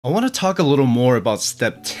I want to talk a little more about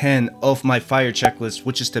step 10 of my FIRE checklist,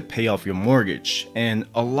 which is to pay off your mortgage. And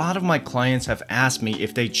a lot of my clients have asked me,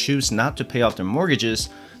 if they choose not to pay off their mortgages,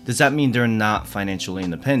 does that mean they're not financially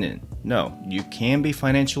independent? No, you can be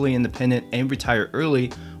financially independent and retire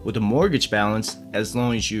early with a mortgage balance as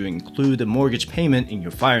long as you include the mortgage payment in your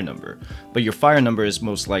FIRE number. But your FIRE number is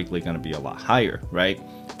most likely going to be a lot higher, right?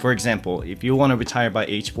 For example, if you want to retire by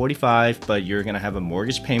age 45, but you're going to have a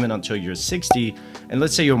mortgage payment until you're 60, and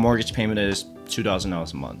let's say your mortgage payment is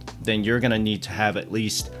 $2,000 a month, then you're going to need to have at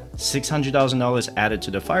least $600,000 added to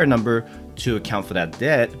the FIRE number to account for that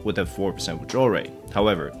debt with a 4% withdrawal rate.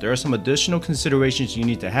 However, there are some additional considerations you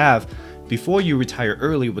need to have before you retire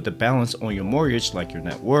early with the balance on your mortgage, like your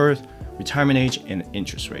net worth, retirement age, and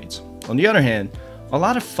interest rates. On the other hand, a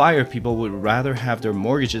lot of FIRE people would rather have their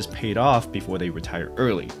mortgages paid off before they retire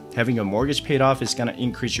early. Having your mortgage paid off is going to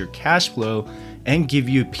increase your cash flow and give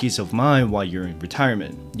you peace of mind while you're in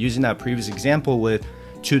retirement. Using that previous example with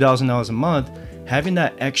 $2,000 a month, having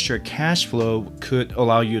that extra cash flow could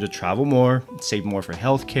allow you to travel more, save more for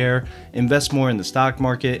healthcare, invest more in the stock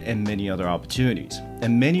market, and many other opportunities.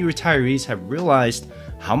 And many retirees have realized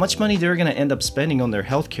how much money they're going to end up spending on their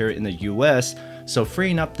healthcare in the US, so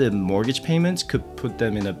freeing up the mortgage payments could put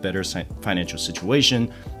them in a better financial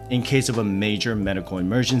situation in case of a major medical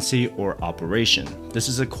emergency or operation. This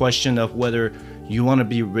is a question of whether you want to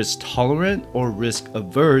be risk tolerant or risk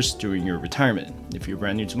averse during your retirement. If you're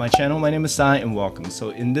brand new to my channel, my name is Sai and welcome. So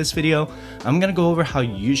in this video, I'm going to go over how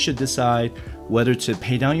you should decide whether to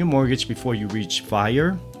pay down your mortgage before you reach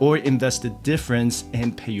FIRE or invest the difference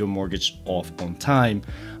and pay your mortgage off on time.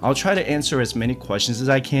 I'll try to answer as many questions as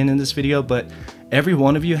I can in this video, but every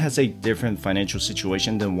one of you has a different financial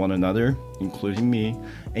situation than one another, including me,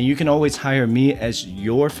 and you can always hire me as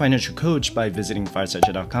your financial coach by visiting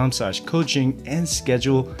firesidechat.com/coaching and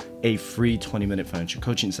schedule a free 20-minute financial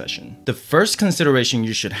coaching session. The first consideration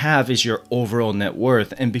you should have is your overall net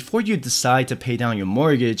worth, and before you decide to pay down your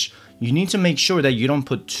mortgage, you need to make sure that you don't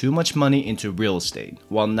put too much money into real estate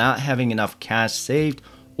while not having enough cash saved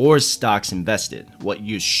or stocks invested. What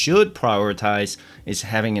you should prioritize is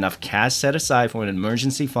having enough cash set aside for an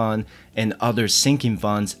emergency fund and other sinking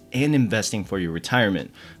funds and investing for your retirement,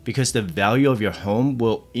 because the value of your home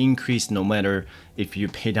will increase no matter if you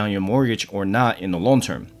pay down your mortgage or not in the long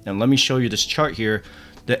term. And let me show you this chart here.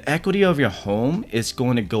 The equity of your home is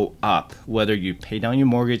going to go up whether you pay down your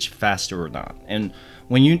mortgage faster or not. And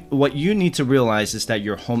what you need to realize is that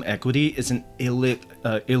your home equity is an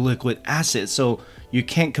illiquid asset, so you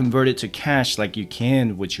can't convert it to cash like you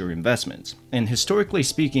can with your investments. And historically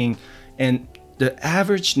speaking, and the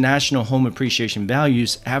average national home appreciation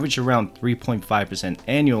values average around 3.5%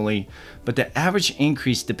 annually, but the average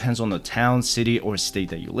increase depends on the town, city, or state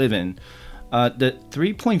that you live in. The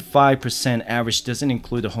 3.5% average doesn't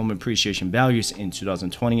include the home appreciation values in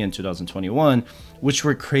 2020 and 2021, which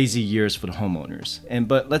were crazy years for the homeowners.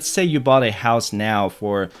 But let's say you bought a house now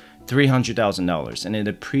for $300,000 and it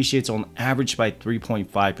appreciates on average by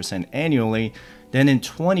 3.5% annually, then in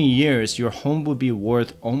 20 years, your home would be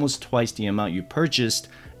worth almost twice the amount you purchased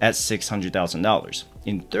at $600,000.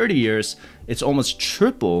 In 30 years, it's almost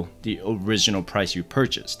triple the original price you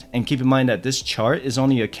purchased. And keep in mind that this chart is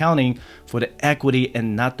only accounting for the equity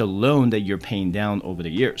and not the loan that you're paying down over the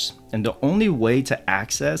years. And the only way to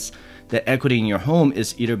access the equity in your home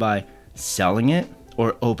is either by selling it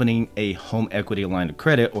or opening a home equity line of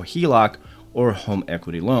credit or HELOC or home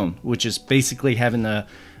equity loan, which is basically having a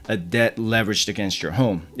debt leveraged against your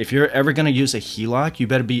home. If you're ever going to use a HELOC, you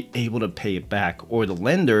better be able to pay it back or the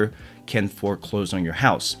lender can foreclose on your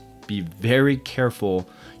house. Be very careful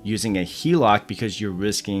using a HELOC because you're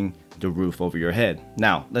risking the roof over your head.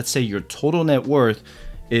 Now, let's say your total net worth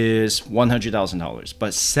is $100,000,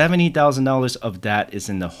 but $70,000 of that is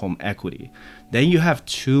in the home equity. Then you have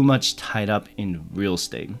too much tied up in real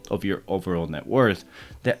estate of your overall net worth.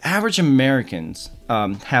 The average Americans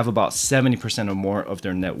have about 70% or more of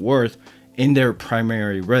their net worth in their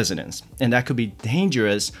primary residence. And that could be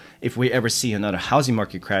dangerous if we ever see another housing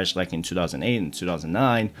market crash like in 2008 and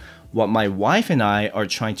 2009. What my wife and I are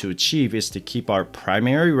trying to achieve is to keep our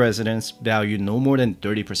primary residence value no more than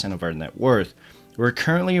 30% of our net worth. We're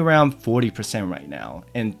currently around 40% right now,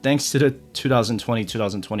 and thanks to the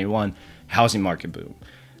 2020-2021 housing market boom.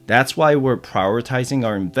 That's why we're prioritizing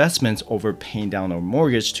our investments over paying down our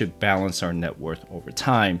mortgage to balance our net worth over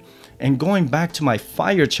time. And going back to my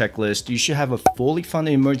FIRE checklist, you should have a fully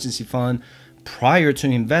funded emergency fund prior to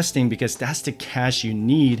investing because that's the cash you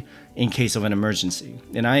need in case of an emergency.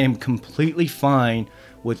 And I am completely fine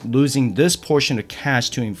with losing this portion of cash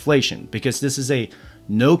to inflation because this is a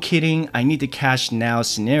no kidding, I need the cash now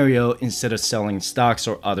scenario instead of selling stocks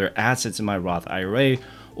or other assets in my Roth IRA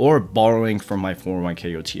or borrowing from my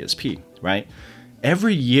 401k or TSP, right?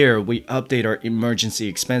 Every year, we update our emergency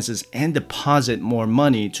expenses and deposit more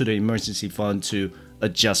money to the emergency fund to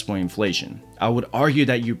adjust for inflation. I would argue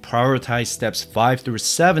that you prioritize steps 5 through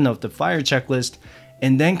 7 of the FIRE checklist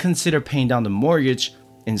and then consider paying down the mortgage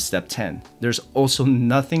in step 10. There's also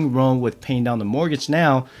nothing wrong with paying down the mortgage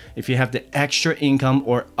now if you have the extra income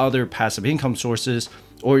or other passive income sources,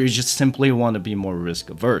 or you just simply want to be more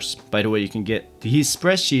risk averse. By the way, you can get these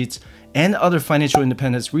spreadsheets and other financial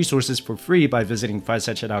independence resources for free by visiting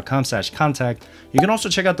firesidechat.com/contact. You can also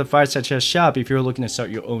check out the Fireside Chat shop if you're looking to start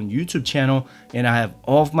your own YouTube channel, and I have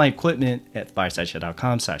all of my equipment at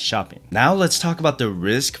firesidechat.com/shopping. Now let's talk about the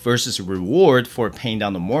risk versus reward for paying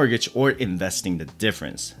down the mortgage or investing the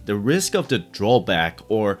difference. The risk of the drawback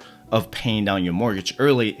or of paying down your mortgage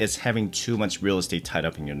early is having too much real estate tied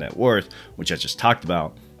up in your net worth, which I just talked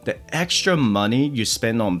about. The extra money you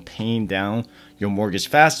spend on paying down your mortgage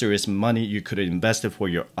faster is money you could have invested for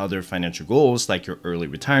your other financial goals like your early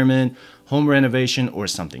retirement, home renovation, or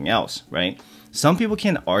something else, right? Some people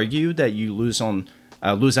can argue that you lose out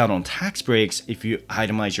on tax breaks if you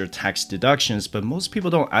itemize your tax deductions, but most people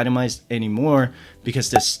don't itemize anymore because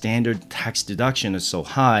the standard tax deduction is so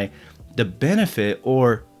high. The benefit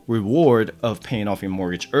or reward of paying off your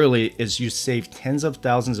mortgage early is you save tens of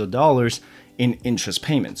thousands of dollars in interest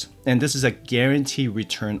payments. And this is a guaranteed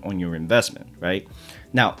return on your investment, right?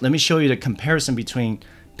 Now, let me show you the comparison between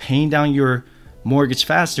paying down your mortgage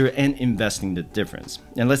faster and investing the difference.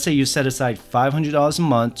 And let's say you set aside $500 a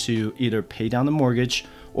month to either pay down the mortgage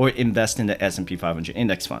or invest in the S&P 500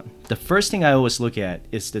 index fund. The first thing I always look at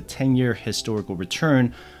is the 10-year historical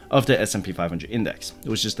return of the S&P 500 index,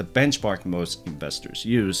 which is the benchmark most investors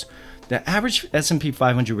use. The average S&P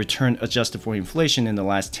 500 return adjusted for inflation in the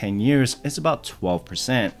last 10 years is about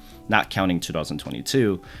 12%, not counting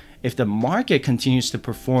 2022. If the market continues to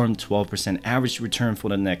perform 12% average return for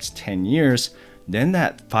the next 10 years, then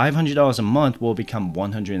that $500 a month will become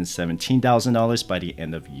 $117,000 by the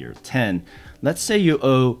end of year 10. Let's say you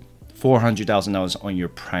owe $400,000 on your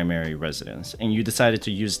primary residence and you decided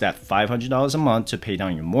to use that $500 a month to pay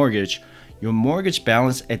down your mortgage. Your mortgage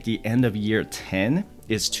balance at the end of year 10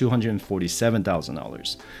 is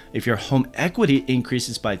 $247,000. If your home equity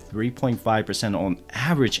increases by 3.5% on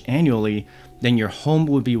average annually, then your home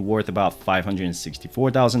would be worth about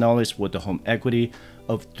 $564,000 with a home equity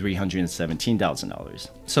of $317,000.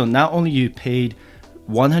 So not only you paid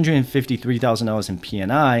 $153,000 in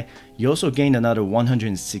P&I, you also gained another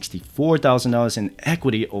 $164,000 in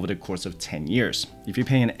equity over the course of 10 years. If you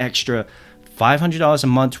pay an extra $500 a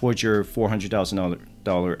month towards your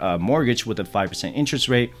 $400,000 mortgage with a 5% interest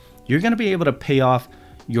rate, you're going to be able to pay off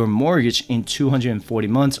your mortgage in 240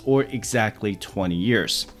 months or exactly 20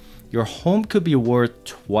 years. Your home could be worth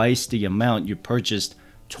twice the amount you purchased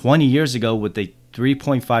 20 years ago with a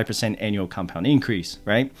 3.5% annual compound increase,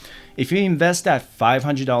 right? If you invest that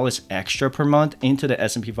 $500 extra per month into the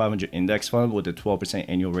S&P 500 index fund with a 12%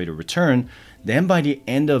 annual rate of return, then by the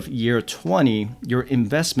end of year 20, your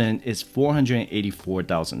investment is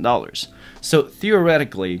 $484,000. So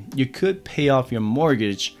theoretically, you could pay off your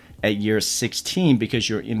mortgage at year 16 because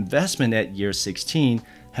your investment at year 16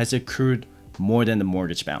 has accrued more than the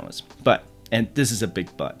mortgage balance. But, and this is a big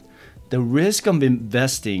but, the risk of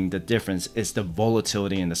investing the difference is the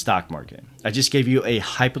volatility in the stock market. I just gave you a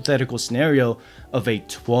hypothetical scenario of a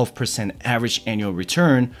 12% average annual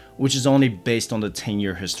return, which is only based on the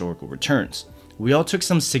 10-year historical returns. We all took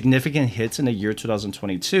some significant hits in the year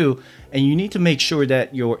 2022, and you need to make sure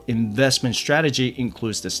that your investment strategy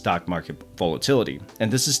includes the stock market volatility.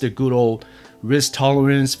 And this is the good old risk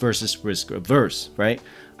tolerance versus risk averse, right?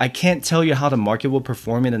 I can't tell you how the market will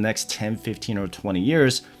perform in the next 10, 15, or 20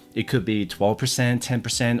 years. It could be 12%,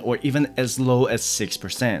 10%, or even as low as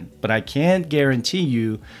 6%. But I can guarantee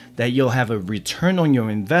you that you'll have a return on your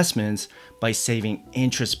investments by saving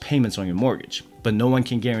interest payments on your mortgage. But no one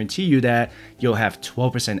can guarantee you that you'll have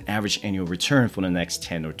 12% average annual return for the next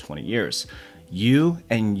 10 or 20 years. You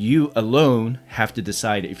and you alone have to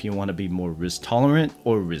decide if you want to be more risk tolerant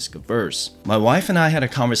or risk averse. My wife and I had a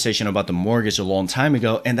conversation about the mortgage a long time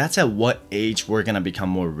ago, and that's at what age we're going to become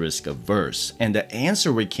more risk averse. And the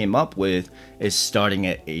answer we came up with is starting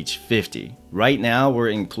at age 50. Right now,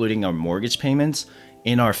 we're including our mortgage payments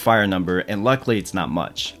in our FIRE number, and luckily it's not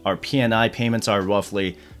much. Our P&I payments are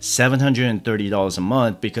roughly $730 a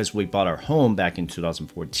month because we bought our home back in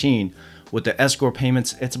 2014. With the escrow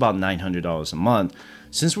payments, it's about $900 a month.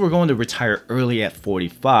 Since we're going to retire early at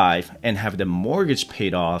 45 and have the mortgage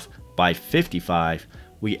paid off by 55,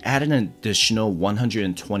 we added an additional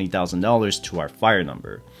 $120,000 to our FIRE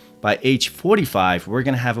number. By age 45, we're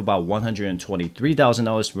going to have about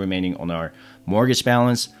 $123,000 remaining on our mortgage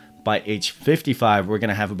balance. By age 55, we're going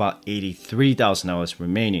to have about $83,000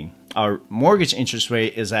 remaining. Our mortgage interest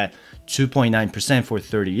rate is at 2.9% for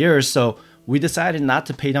 30 years, so we decided not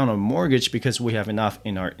to pay down our mortgage because we have enough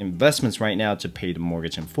in our investments right now to pay the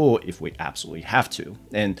mortgage in full if we absolutely have to.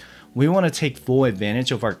 And we want to take full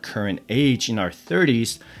advantage of our current age in our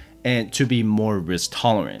 30s and to be more risk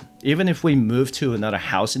tolerant. Even if we move to another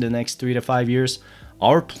house in the next 3 to 5 years,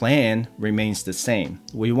 our plan remains the same.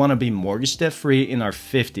 We want to be mortgage debt free in our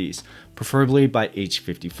 50s, preferably by age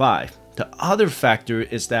 55. The other factor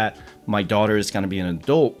is that my daughter is going to be an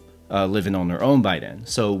adult living on her own by then,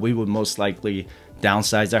 so we would most likely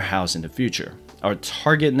downsize our house in the future. Our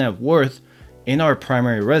target net worth in our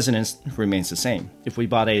primary residence remains the same. If we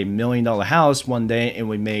bought a $1 million house one day and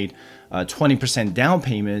we made 20% down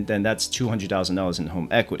payment, then that's $200,000 in home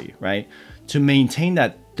equity, right? To maintain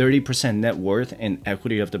that 30% net worth and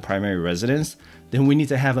equity of the primary residence, then we need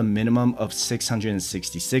to have a minimum of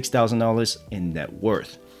 $666,000 in net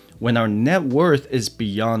worth. When our net worth is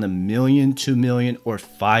beyond $1 million, $2 million, or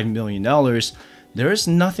 $5 million, there is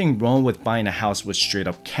nothing wrong with buying a house with straight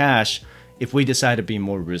up cash if we decide to be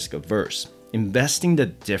more risk averse. Investing the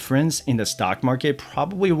difference in the stock market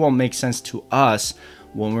probably won't make sense to us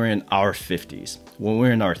when we're in our 50s. When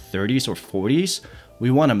we're in our 30s or 40s,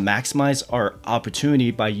 we want to maximize our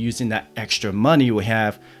opportunity by using that extra money we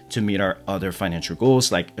have to meet our other financial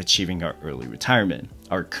goals, like achieving our early retirement.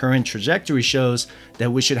 Our current trajectory shows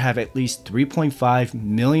that we should have at least $3.5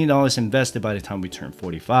 million invested by the time we turn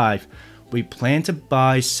 45. We plan to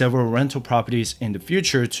buy several rental properties in the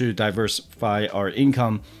future to diversify our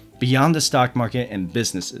income beyond the stock market and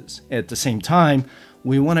businesses. At the same time,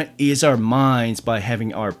 we want to ease our minds by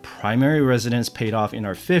having our primary residence paid off in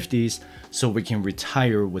our 50s so we can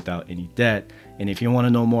retire without any debt. And if you want to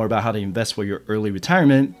know more about how to invest for your early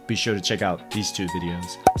retirement, be sure to check out these 2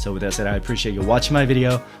 videos. So with that said, I appreciate you watching my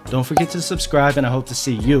video. Don't forget to subscribe, and I hope to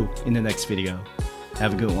see you in the next video.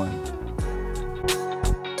 Have a good one.